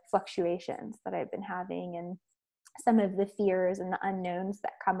the fluctuations that I've been having, and some of the fears and the unknowns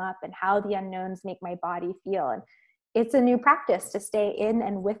that come up, and how the unknowns make my body feel. And it's a new practice to stay in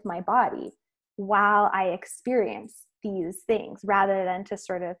and with my body while I experience these things, rather than to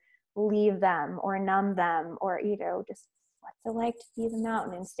sort of leave them or numb them, or, just what's it like to be the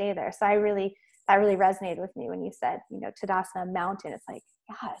mountain and stay there. So that really resonated with me when you said, Tadasana, mountain. It's like,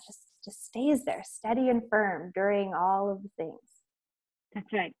 yeah, it just stays there, steady and firm during all of the things.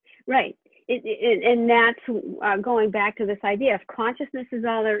 That's right. Right. And that's going back to this idea of consciousness is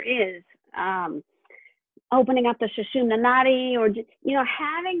all there is. Opening up the Sushumna Nadi, or,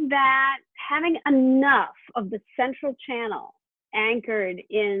 having enough of the central channel anchored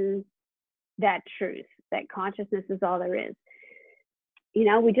in that truth, that consciousness is all there is.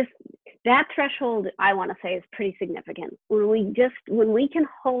 That threshold, I want to say, is pretty significant. When we can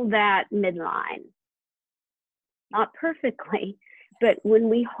hold that midline, not perfectly, but when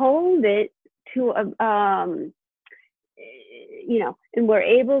we hold it to and we're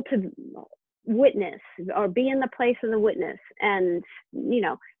able to witness, or be in the place of the witness, and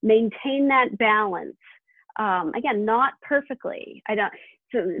maintain that balance. Again, not perfectly.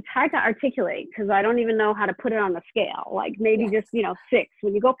 So it's hard to articulate, because I don't even know how to put it on the scale. Like, maybe just 6.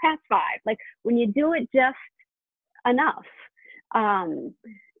 When you go past 5, like, when you do it just enough,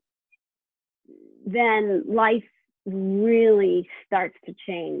 then life really starts to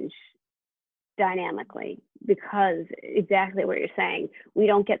change dynamically, because exactly what you're saying, we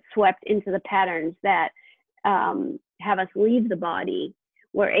don't get swept into the patterns that have us leave the body.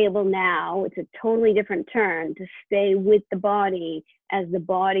 We're able now, it's a totally different turn, to stay with the body as the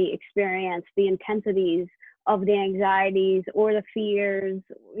body experience the intensities of the anxieties or the fears,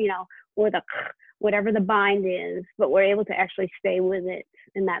 or the whatever the bind is, but we're able to actually stay with it.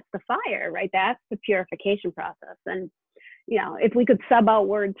 And that's the fire, right? That's the purification process. And if we could sub out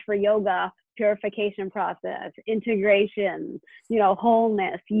words for yoga: purification process, integration,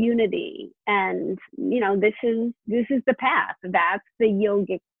 wholeness, unity. And, this is the path. That's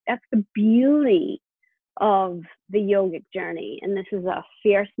the beauty of the yogic journey. And this is a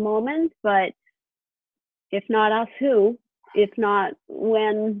fierce moment, but if not us, who? If not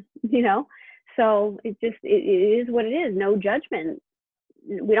when, so it is what it is. No judgment.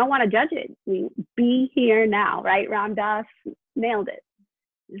 We don't want to judge it. We be here now, right? Ram Dass nailed it.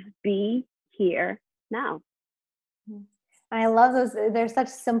 Just be here now. And I love those. They're such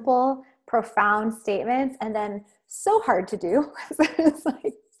simple, profound statements, and then so hard to do. It's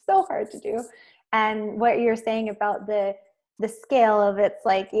like so hard to do. And what you're saying about the scale of it's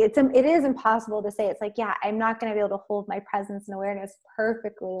like, it is impossible to say. It's like, yeah, I'm not going to be able to hold my presence and awareness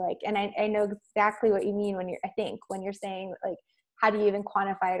perfectly. Like, and I know exactly what you mean when you're saying, like, how do you even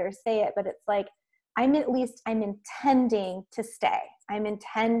quantify it or say it? But it's like, I'm intending to stay. I'm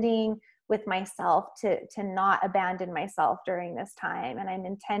intending with myself to not abandon myself during this time. And I'm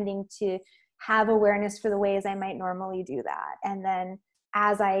intending to have awareness for the ways I might normally do that. And then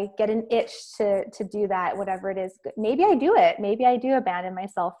as I get an itch to do that, whatever it is, maybe I do it. Maybe I do abandon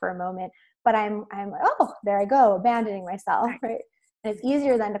myself for a moment, but I'm oh, there I go, abandoning myself, right? And it's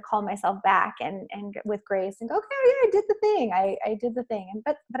easier then to call myself back and with grace and go, okay, yeah, I did the thing. I did the thing.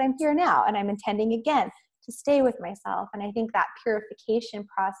 But I'm here now, and I'm intending again to stay with myself. And I think that purification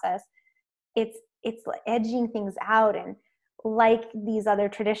process, it's edging things out. And like these other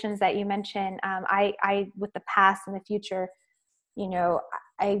traditions that you mentioned, I with the past and the future,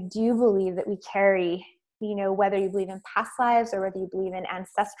 I do believe that we carry, whether you believe in past lives or whether you believe in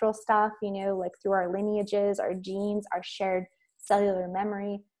ancestral stuff, like through our lineages, our genes, our shared cellular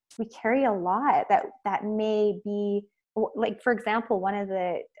memory, we carry a lot that may be, like, for example, one of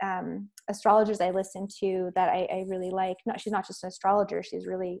the astrologers I listen to that I really like, she's not just an astrologer, she's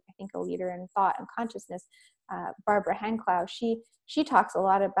really, I think, a leader in thought and consciousness, Barbara Hanklau. She talks a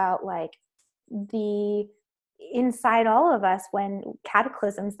lot about, like, the inside all of us, when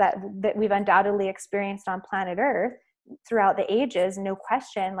cataclysms that we've undoubtedly experienced on planet Earth throughout the ages, no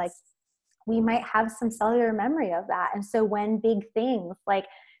question, like, we might have some cellular memory of that. And so when big things like,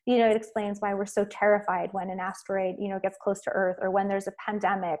 it explains why we're so terrified when an asteroid, gets close to Earth, or when there's a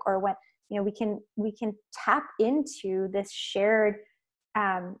pandemic, or when, we can tap into this shared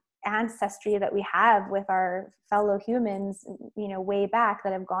ancestry that we have with our fellow humans, way back,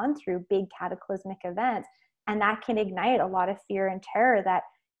 that have gone through big cataclysmic events. And that can ignite a lot of fear and terror that,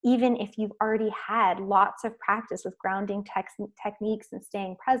 even if you've already had lots of practice with grounding techniques and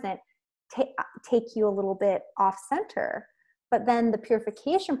staying present, take you a little bit off center. But then the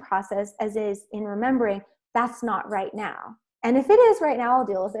purification process, as is in remembering, that's not right now. And if it is right now, I'll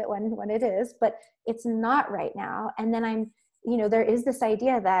deal with it when it is, but it's not right now. And then there is this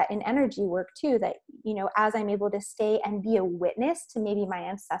idea that in energy work too, that, as I'm able to stay and be a witness to maybe my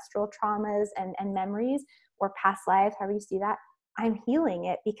ancestral traumas and memories or past lives, however you see that, I'm healing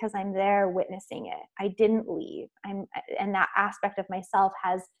it because I'm there witnessing it. I didn't leave. And that aspect of myself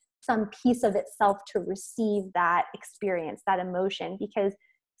has some piece of itself to receive that experience, that emotion, because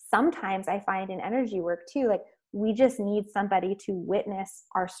sometimes I find in energy work too, like, we just need somebody to witness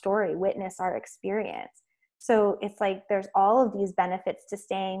our story, witness our experience. So it's like, there's all of these benefits to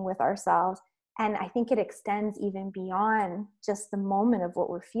staying with ourselves. And I think it extends even beyond just the moment of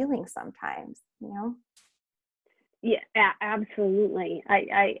what we're feeling sometimes, Yeah, absolutely.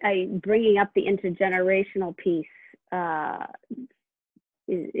 I bringing up the intergenerational piece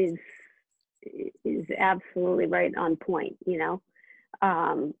is absolutely right on point,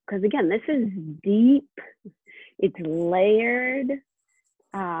 because again, this is deep, it's layered,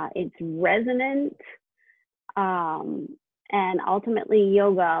 it's resonant, and ultimately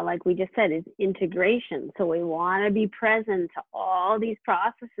yoga, like we just said, is integration. So we want to be present to all these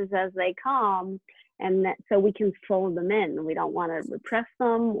processes as they come, and so we can fold them in. We don't want to repress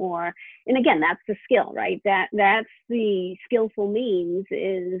them, and again, that's the skill, right? That's the skillful means,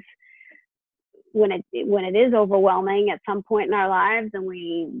 is when it is overwhelming at some point in our lives, and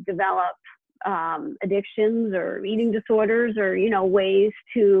we develop addictions or eating disorders, or ways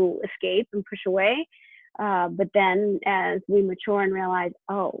to escape and push away. But then as we mature and realize,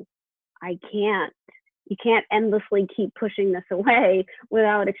 oh, you can't endlessly keep pushing this away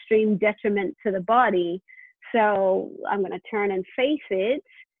without extreme detriment to the body. So I'm going to turn and face it,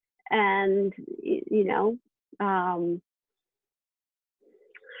 and,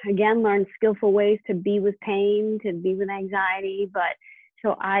 again, learn skillful ways to be with pain, to be with anxiety, but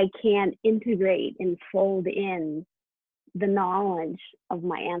so I can integrate and fold in the knowledge of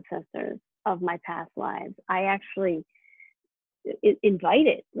my ancestors, of my past lives. I actually invite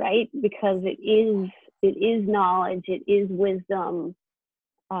it, right? Because it is knowledge, it is wisdom,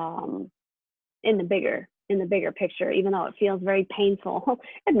 in the bigger picture, even though it feels very painful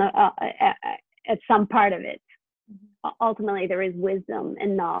at some part of it. Ultimately, there is wisdom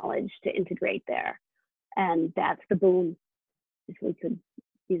and knowledge to integrate there, and that's the boon, if we could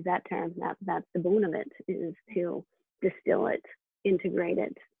use that term. That's the boon of it, is to distill it, integrate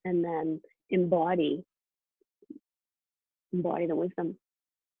it, and then embody the wisdom.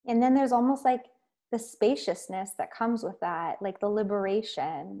 And then there's almost like the spaciousness that comes with that, like the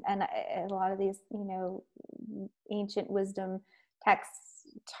liberation. And a lot of these, ancient wisdom texts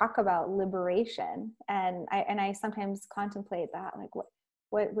talk about liberation. And I sometimes contemplate that, like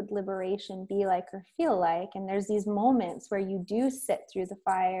what would liberation be like or feel like? And there's these moments where you do sit through the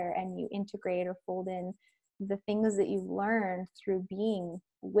fire and you integrate or fold in the things that you've learned through being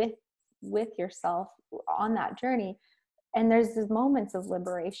with yourself on that journey. And there's these moments of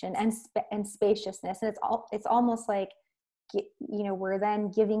liberation and spaciousness, and it's almost like, we're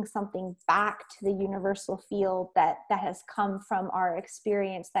then giving something back to the universal field that has come from our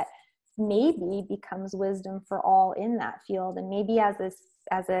experience, that maybe becomes wisdom for all in that field. And maybe as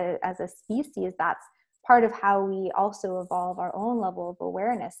a species, that's part of how we also evolve our own level of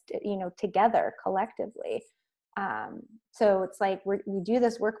awareness, together collectively. So it's like we do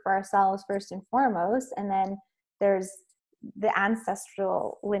this work for ourselves first and foremost, and then there's the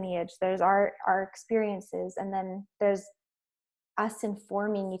ancestral lineage, there's our experiences, and then there's us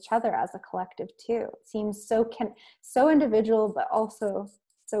informing each other as a collective too. It seems so individual, but also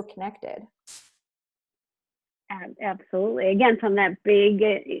so connected. Absolutely. Again, from that big,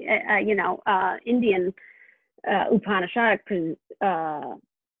 Indian Upanishadic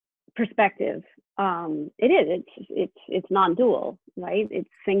perspective, it's non-dual, right? It's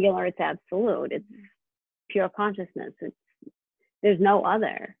singular, it's absolute, it's pure consciousness. There's no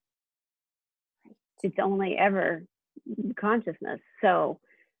other. It's only ever consciousness. So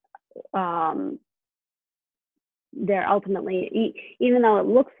they're ultimately, even though it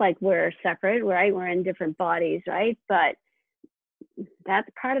looks like we're separate, right? We're in different bodies, right? But that's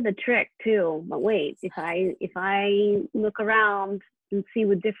part of the trick too. But wait, if I look around and see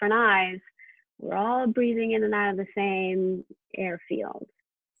with different eyes, we're all breathing in and out of the same air field.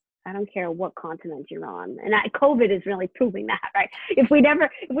 I don't care what continent you're on. And COVID is really proving that, right? If we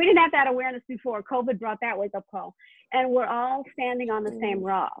didn't have that awareness before, COVID brought that wake up call. And we're all standing on the same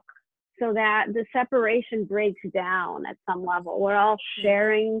rock, so that the separation breaks down at some level. We're all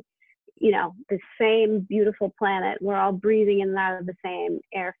sharing, the same beautiful planet. We're all breathing in and out of the same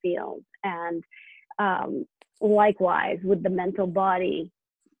airfield. And likewise, with the mental body,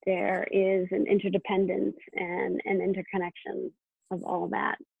 there is an interdependence and an interconnection of all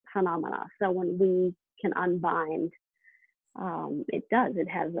that phenomena. So when we can unbind, it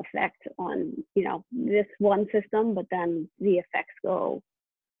has effect on, this one system, but then the effects go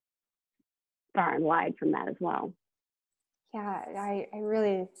far and wide from that as well. Yeah, I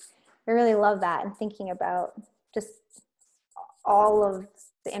really love that, and thinking about just all of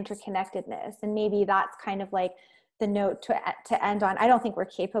the interconnectedness. And maybe that's kind of like the note to end on. I don't think we're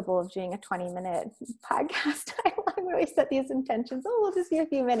capable of doing a 20-minute podcast timeline where we set these intentions. Oh, we'll just be a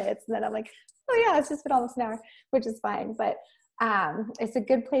few minutes. And then I'm like, oh yeah, it's just been almost an hour, which is fine. But it's a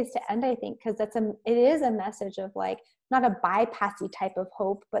good place to end, I think, because it is a message of like, not a bypassy type of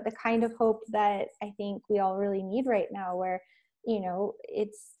hope, but the kind of hope that I think we all really need right now, where,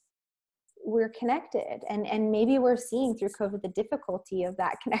 we're connected, and maybe we're seeing through COVID the difficulty of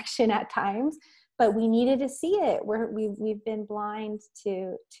that connection at times, but we needed to see it. We've been blind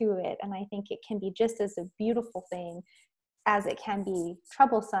to it. And I think it can be just as a beautiful thing as it can be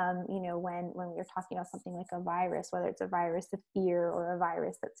troublesome, when we're talking about something like a virus, whether it's a virus of fear or a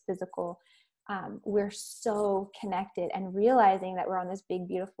virus that's physical. We're so connected, and realizing that we're on this big,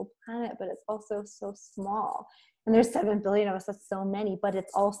 beautiful planet, but it's also so small. And there's 7 billion of us, that's so many, but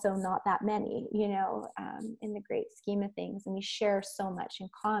it's also not that many, in the great scheme of things. And we share so much in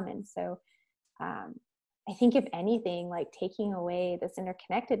common. So I think if anything, like taking away this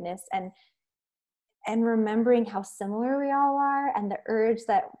interconnectedness and remembering how similar we all are, and the urge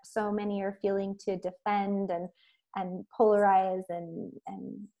that so many are feeling to defend and polarize and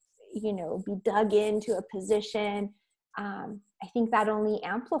be dug into a position. I think that only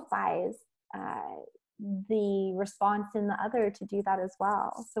amplifies the response in the other to do that as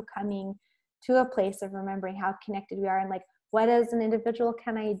well. So coming to a place of remembering how connected we are, and like, what as an individual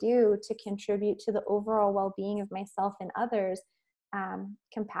can I do to contribute to the overall well-being of myself and others?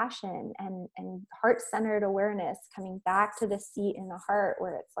 Compassion and heart-centered awareness, coming back to the seat in the heart,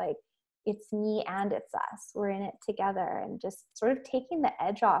 where it's like, it's me and it's us. We're in it together, and just sort of taking the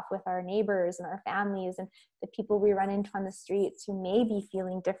edge off with our neighbors and our families and the people we run into on the streets who may be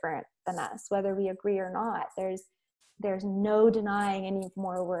feeling different than us, whether we agree or not. There's no denying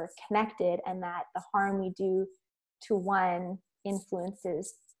anymore we're connected, and that the harm we do to one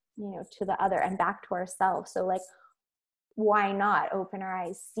influences, to the other and back to ourselves. So like, why not open our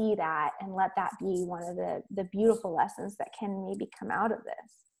eyes, see that, and let that be one of the beautiful lessons that can maybe come out of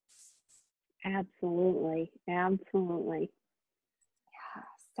this. Absolutely. Absolutely. Yeah.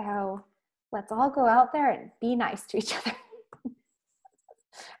 So let's all go out there and be nice to each other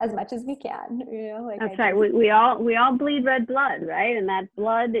as much as we can. That's right. We all bleed red blood, right? And that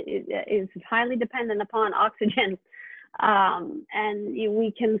blood is highly dependent upon oxygen. And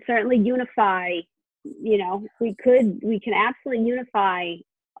we can certainly unify. We can absolutely unify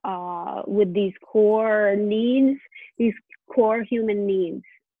with these core needs, these core human needs.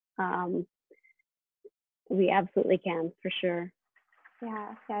 We absolutely can, for sure.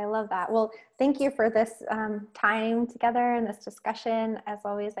 Yeah, I love that. Well, thank you for this time together and this discussion. As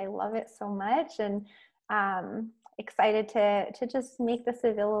always, I love it so much, and excited to just make this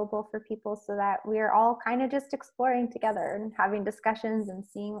available for people so that we're all kind of just exploring together and having discussions and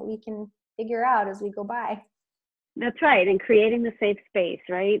seeing what we can figure out as we go by. That's right, and creating the safe space,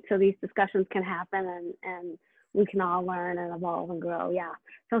 right? So these discussions can happen, and we can all learn and evolve and grow. Yeah.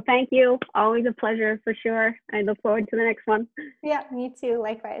 So thank you. Always a pleasure, for sure. I look forward to the next one. Yeah, me too.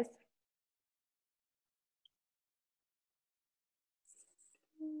 Likewise.